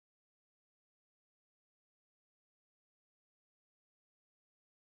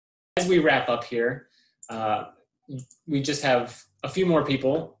as we wrap up here, we just have a few more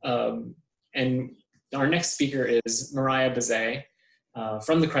people, and our next speaker is Mariah Buzza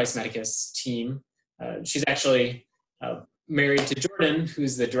from the Christ Medicus team. She's actually married to Jordan,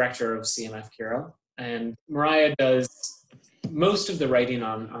 who's the director of CMF CURO, and Mariah does most of the writing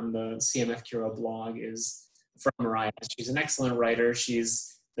on the CMF CURO blog is from Mariah. She's an excellent writer.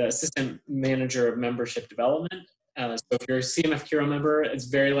 She's the assistant manager of membership development. So if you're a CMF CURO member, it's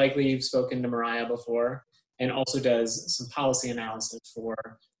very likely you've spoken to Mariah before, and also does some policy analysis for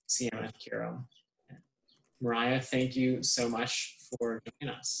CMF CURO. Mariah, thank you so much for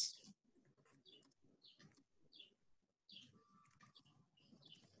joining us.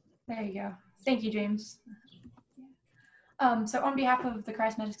 There you go. Thank you, James. So on behalf of the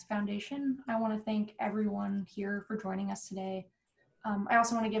Christ Medicus Foundation, I want to thank everyone here for joining us today. I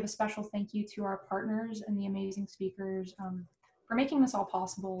also want to give a special thank you to our partners and the amazing speakers for making this all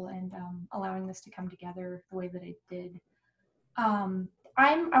possible and allowing this to come together the way that it did.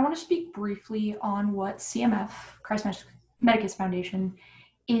 I want to speak briefly on what CMF, Christ Medicus Foundation,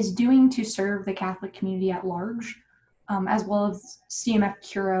 is doing to serve the Catholic community at large, as well as CMF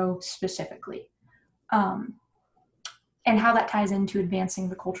CURO specifically, and how that ties into advancing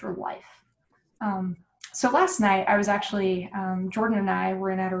the culture of life. So last night, I was actually, Jordan and I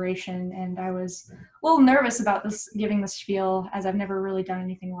were in adoration, and I was a little nervous about giving this spiel, as I've never really done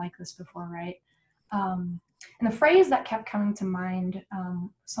anything like this before, right? And the phrase that kept coming to mind,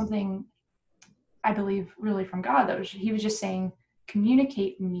 something I believe really from God, though, he was just saying,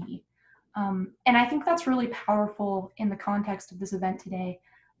 communicate me. And I think that's really powerful in the context of this event today,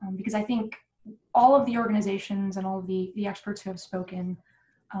 because I think all of the organizations and all of the experts who have spoken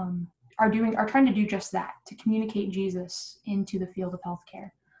are trying to do just that, to communicate Jesus into the field of healthcare.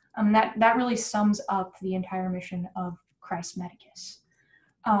 That really sums up the entire mission of Christ Medicus.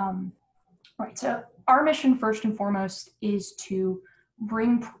 Right, so our mission first and foremost is to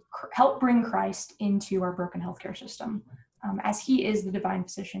help bring Christ into our broken healthcare system. As he is the divine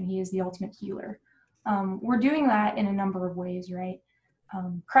physician, he is the ultimate healer. We're doing that in a number of ways, right?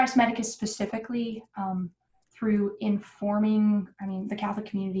 Christ Medicus specifically through informing, the Catholic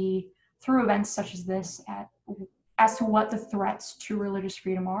community through events such as this as to what the threats to religious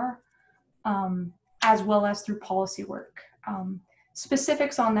freedom are, as well as through policy work.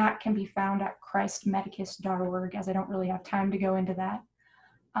 Specifics on that can be found at christmedicus.org, as I don't really have time to go into that.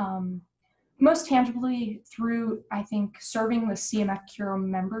 Most tangibly through, I think, serving the CMF CURO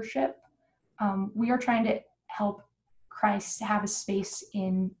membership, we are trying to help Christ have a space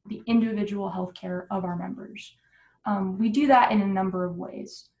in the individual healthcare of our members. We do that in a number of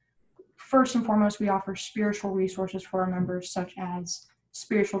ways. First and foremost, we offer spiritual resources for our members, such as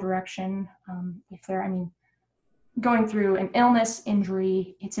spiritual direction. If they're, going through an illness,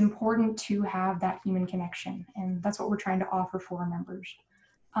 injury, it's important to have that human connection, and that's what we're trying to offer for our members,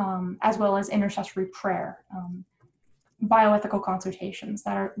 as well as intercessory prayer, bioethical consultations.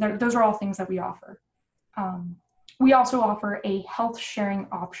 Those are all things that we offer. We also offer a health sharing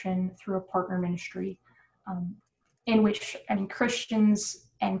option through a partner ministry, in which Christians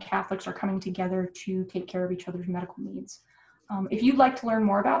and Catholics are coming together to take care of each other's medical needs. If you'd like to learn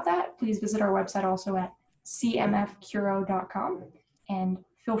more about that, please visit our website also at cmfcuro.com, and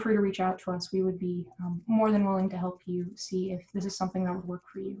feel free to reach out to us. We would be more than willing to help you see if this is something that would work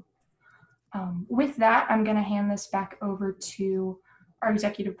for you. With that, I'm going to hand this back over to our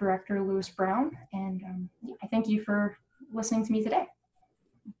Executive Director, Lewis Brown, and I thank you for listening to me today.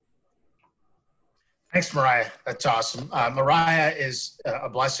 Thanks, Mariah. That's awesome. Mariah is a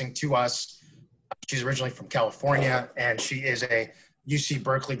blessing to us. She's originally from California, and she is a UC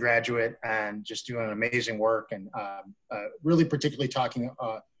Berkeley graduate and just doing amazing work, and really particularly talking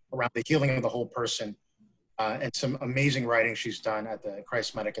around the healing of the whole person, and some amazing writing she's done at the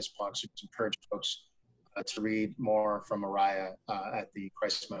Christ Medicus blog. So I encourage folks to read more from Mariah at the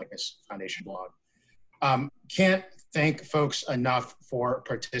Christ Medicus Foundation blog. Can't thank folks enough for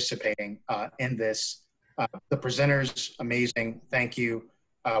participating in this. The presenters, amazing. Thank you.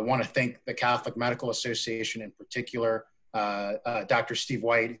 I want to thank the Catholic Medical Association in particular, Dr. Steve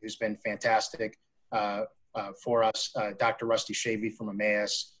White, who's been fantastic for us, Dr. Rusty Shavy from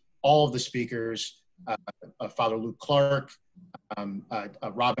Emmaus, all of the speakers, Father Luke Clark,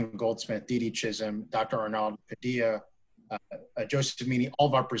 Robin Goldsmith, Dee Dee Chisholm, Dr. Arnaud Padilla, Joseph Meany, all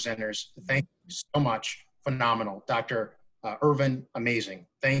of our presenters. Thank you so much. Phenomenal. Dr. Irvin, amazing.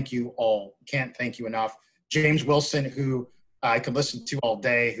 Thank you all. Can't thank you enough. James Wilson, who I could listen to all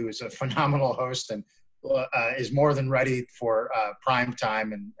day, who is a phenomenal host and is more than ready for prime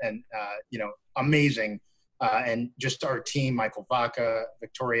time and amazing. and just our team, Michael Vacca,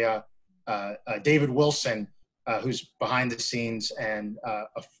 Victoria, David Wilson, who's behind the scenes, and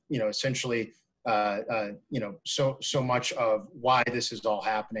essentially, so much of why this is all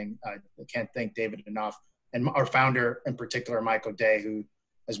happening. I can't thank David enough, and our founder in particular, Mike O'Day, who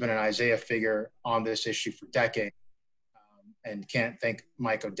has been an Isaiah figure on this issue for decades, and can't thank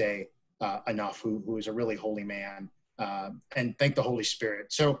Mike O'Day enough, who is a really holy man, and thank the Holy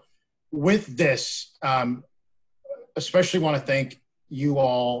Spirit. So with this, especially want to thank you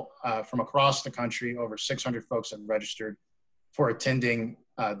all from across the country. Over 600 folks have registered for attending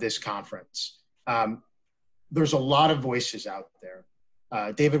this conference. There's a lot of voices out there.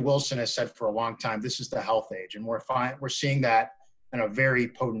 David Wilson has said for a long time, this is the health age, and we're seeing that in a very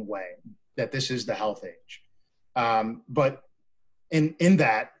potent way, that this is the health age. But in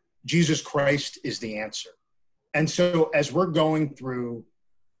that, Jesus Christ is the answer. And so as we're going through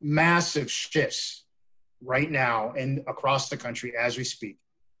massive shifts right now and across the country as we speak,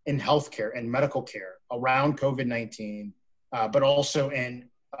 in healthcare and medical care around COVID-19, but also in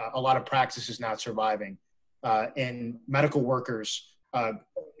a lot of practices not surviving, in medical workers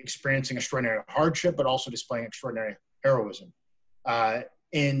experiencing extraordinary hardship, but also displaying extraordinary heroism.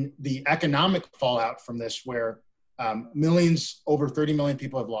 In the economic fallout from this, where millions, over 30 million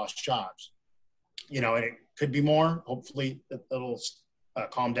people have lost jobs, and it could be more. Hopefully it'll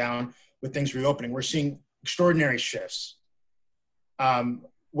calm down with things reopening. We're seeing extraordinary shifts.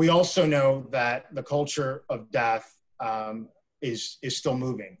 We also know that the culture of death is still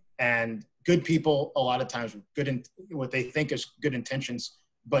moving, and good people, a lot of times with what they think is good intentions,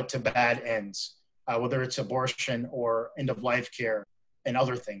 but to bad ends, whether it's abortion or end of life care and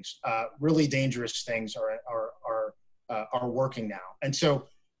other things, really dangerous things are working now. And so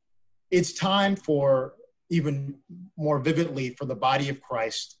it's time for, even more vividly, for the body of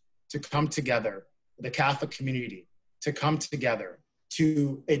Christ to come together, the Catholic community to come together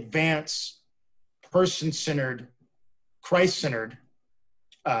to advance person-centered, Christ-centered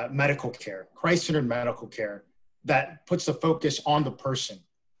medical care, Christ-centered medical care that puts the focus on the person,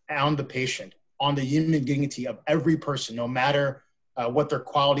 on the patient, on the human dignity of every person, no matter what their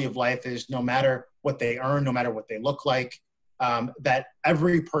quality of life is, no matter what they earn, no matter what they look like, that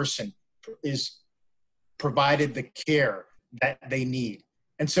every person is provided the care that they need.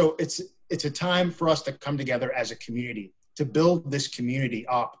 And so it's a time for us to come together as a community, to build this community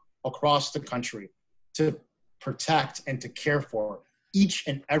up across the country, to protect and to care for each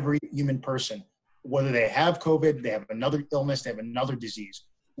and every human person, whether they have COVID, they have another illness, they have another disease.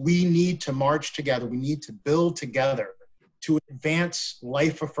 We need to march together. We need to build together to advance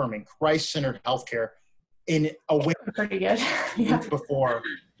life-affirming, Christ-centered healthcare in a way pretty good. Yeah. Before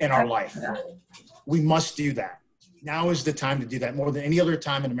in our life. Yeah. We must do that. Now is the time to do that, more than any other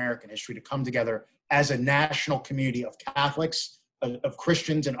time in American history, to come together as a national community of Catholics, of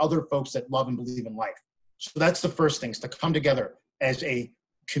Christians, and other folks that love and believe in life. So that's the first thing, is to come together as a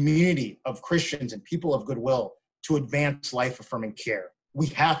community of Christians and people of goodwill to advance life-affirming care. We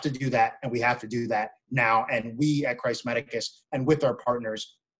have to do that, and we have to do that now. And we at Christ Medicus, and with our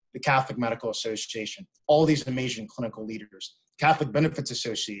partners, the Catholic Medical Association, all these amazing clinical leaders, Catholic Benefits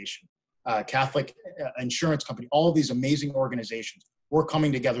Association, Catholic Insurance Company, all these amazing organizations, we're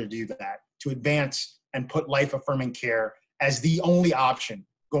coming together to do that, to advance and put life-affirming care as the only option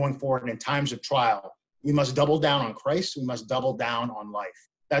going forward in times of trial. We must double down on Christ. We must double down on life.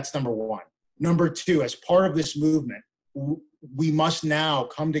 That's number one. Number two, as part of this movement, we must now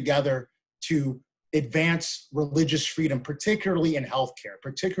come together to advance religious freedom, particularly in healthcare,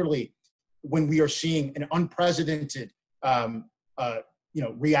 particularly when we are seeing an unprecedented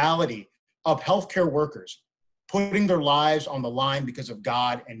reality of healthcare workers putting their lives on the line because of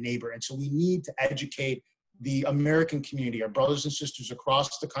God and neighbor. And so we need to educate the American community, our brothers and sisters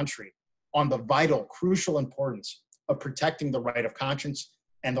across the country, on the vital, crucial importance of protecting the right of conscience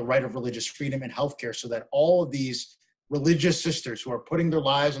and the right of religious freedom in healthcare, so that all of these religious sisters who are putting their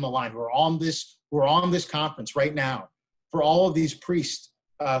lives on the line, who are on this conference right now, for all of these priests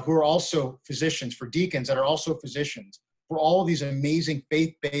who are also physicians, for deacons that are also physicians, for all of these amazing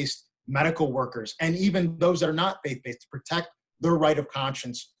faith-based medical workers, and even those that are not faith-based, to protect their right of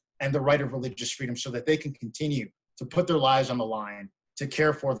conscience and the right of religious freedom, so that they can continue to put their lives on the line, to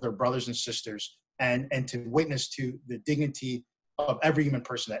care for their brothers and sisters, and to witness to the dignity of every human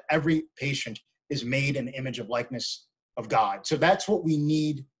person, that every patient is made in the image of likeness of God. So that's what we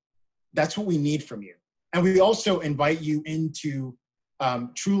need. That's what we need from you. And we also invite you into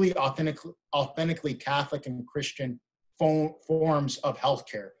truly authentically Catholic and Christian forms of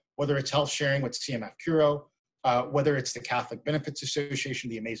healthcare, whether it's health sharing with CMF CURO, whether it's the Catholic Benefits Association,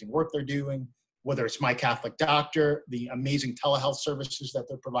 the amazing work they're doing, whether it's My Catholic Doctor, the amazing telehealth services that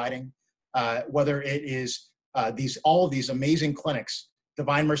they're providing, whether it is all of these amazing clinics,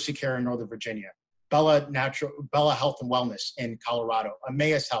 Divine Mercy Care in Northern Virginia, Bella Health and Wellness in Colorado,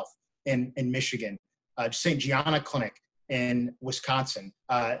 Emmaus Health in Michigan, St. Gianna Clinic in Wisconsin,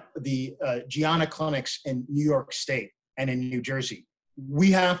 the Gianna clinics in New York State and in New Jersey.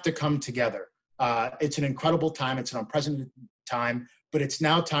 We have to come together. It's an incredible time. It's an unprecedented time, but it's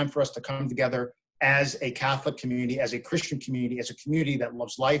now time for us to come together as a Catholic community, as a Christian community, as a community that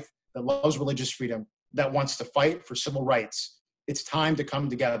loves life, that loves religious freedom, that wants to fight for civil rights. It's time to come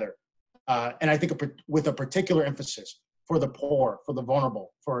together. And I think with a particular emphasis for the poor, for the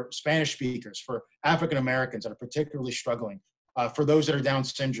vulnerable, for Spanish speakers, for African Americans that are particularly struggling, for those that are Down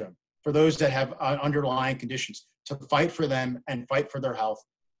syndrome, for those that have underlying conditions, to fight for them and fight for their health,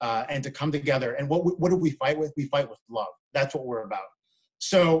 and to come together. And what do we fight with? We fight with love. That's what we're about.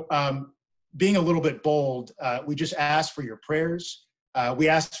 So being a little bit bold, we just ask for your prayers. We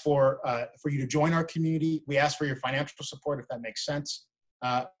ask for you to join our community. We ask for your financial support, if that makes sense.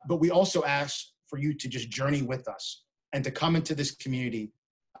 But we also ask for you to just journey with us and to come into this community.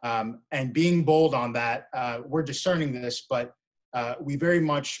 And being bold on that, we're discerning this, but we very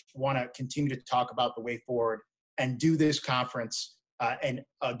much want to continue to talk about the way forward and do this conference and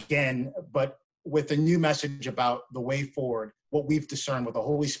again, but with a new message about the way forward, what we've discerned with the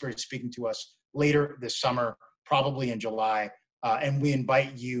Holy Spirit speaking to us later this summer, probably in July. And we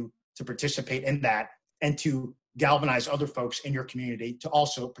invite you to participate in that and to galvanize other folks in your community to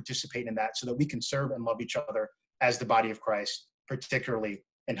also participate in that so that we can serve and love each other as the body of Christ, particularly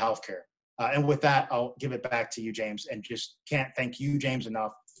in healthcare. And with that, I'll give it back to you, James, and just can't thank you, James,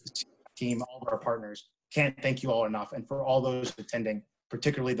 enough, the team, all of our partners, can't thank you all enough. And for all those attending,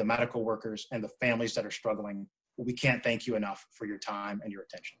 particularly the medical workers and the families that are struggling, we can't thank you enough for your time and your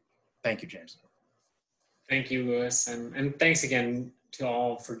attention. Thank you, James. Thank you, Louis, and thanks again to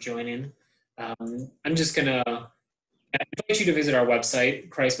all for joining. I'm just gonna invite you to visit our website,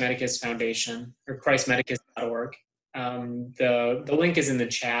 Christ Medicus Foundation, or christmedicus.org. The link is in the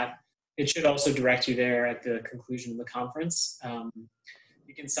chat. It should also direct you there at the conclusion of the conference.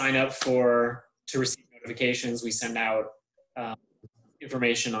 You can sign up to receive notifications. We send out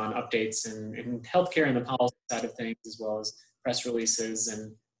information on updates in healthcare and the policy side of things, as well as press releases,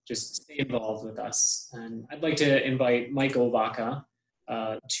 and just stay involved with us. And I'd like to invite Michael Vacca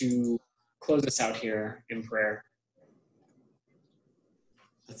to close us out here in prayer.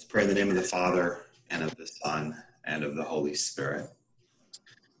 Let's pray in the name of the Father, and of the Son, and of the Holy Spirit.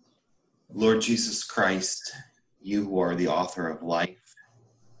 Lord Jesus Christ, you who are the author of life,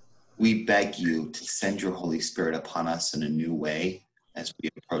 we beg you to send your Holy Spirit upon us in a new way as we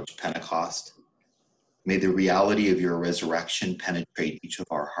approach Pentecost. May the reality of your resurrection penetrate each of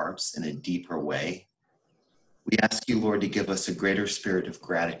our hearts in a deeper way. We ask you, Lord, to give us a greater spirit of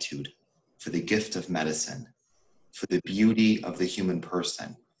gratitude for the gift of medicine, for the beauty of the human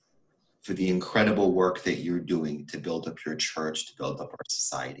person, for the incredible work that you're doing to build up your church, to build up our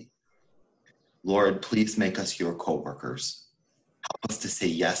society. Lord, please make us your co-workers. Help us to say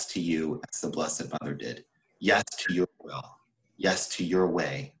yes to you as the Blessed Mother did. Yes to your will. Yes to your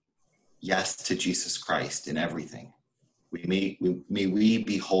way. Yes to Jesus Christ in everything. May we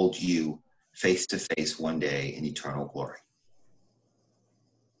behold you face to face one day in eternal glory.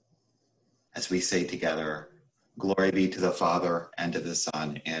 As we say together, glory be to the Father, and to the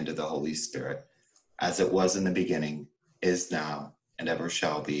Son, and to the Holy Spirit, as it was in the beginning, is now, and ever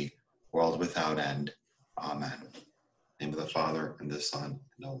shall be, world without end. Amen. In the name of the Father, and the Son, and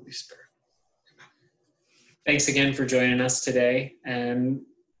the Holy Spirit. Thanks again for joining us today. And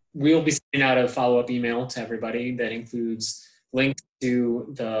we'll be sending out a follow-up email to everybody that includes links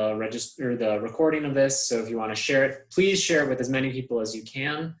to the recording of this. So if you want to share it, please share it with as many people as you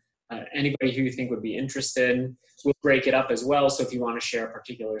can. Anybody who you think would be interested, we'll break it up as well. So if you want to share a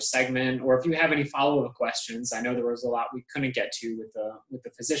particular segment, or if you have any follow-up questions, I know there was a lot we couldn't get to with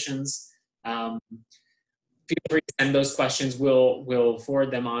the physicians. Feel free to send those questions. We'll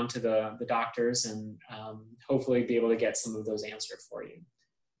forward them on to the doctors, and hopefully be able to get some of those answered for you.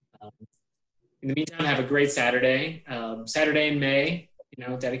 In the meantime, have a great Saturday. Saturday in May,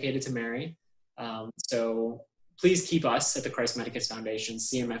 dedicated to Mary. So please keep us at the Christ Medicus Foundation,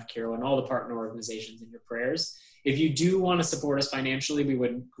 CMF CURO, and all the partner organizations in your prayers. If you do want to support us financially, we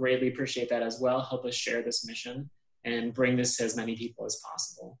would greatly appreciate that as well. Help us share this mission and bring this to as many people as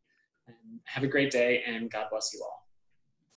possible. And have a great day, and God bless you all.